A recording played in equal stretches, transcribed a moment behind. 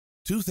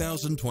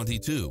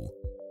2022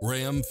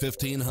 Ram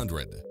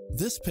 1500.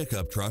 This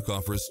pickup truck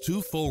offers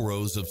 2 full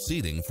rows of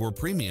seating for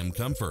premium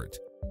comfort.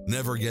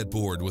 Never get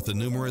bored with the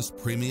numerous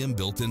premium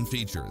built-in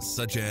features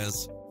such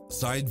as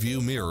side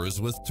view mirrors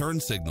with turn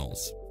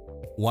signals,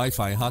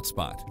 Wi-Fi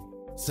hotspot,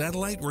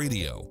 satellite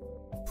radio,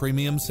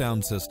 premium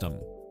sound system,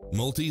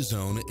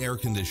 multi-zone air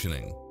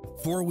conditioning,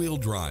 4-wheel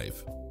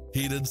drive,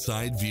 heated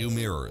side view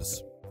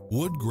mirrors,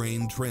 wood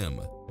grain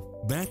trim,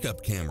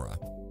 backup camera,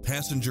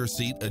 passenger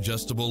seat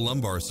adjustable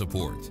lumbar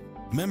support,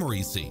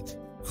 memory seat,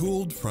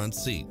 cooled front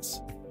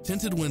seats,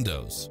 tinted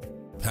windows,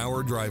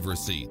 power driver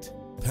seat,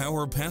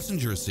 power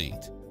passenger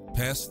seat,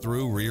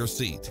 pass-through rear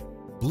seat,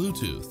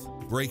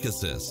 Bluetooth, brake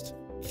assist,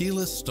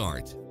 keyless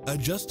start,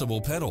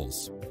 adjustable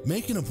pedals.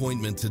 Make an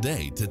appointment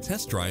today to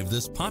test drive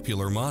this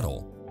popular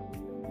model.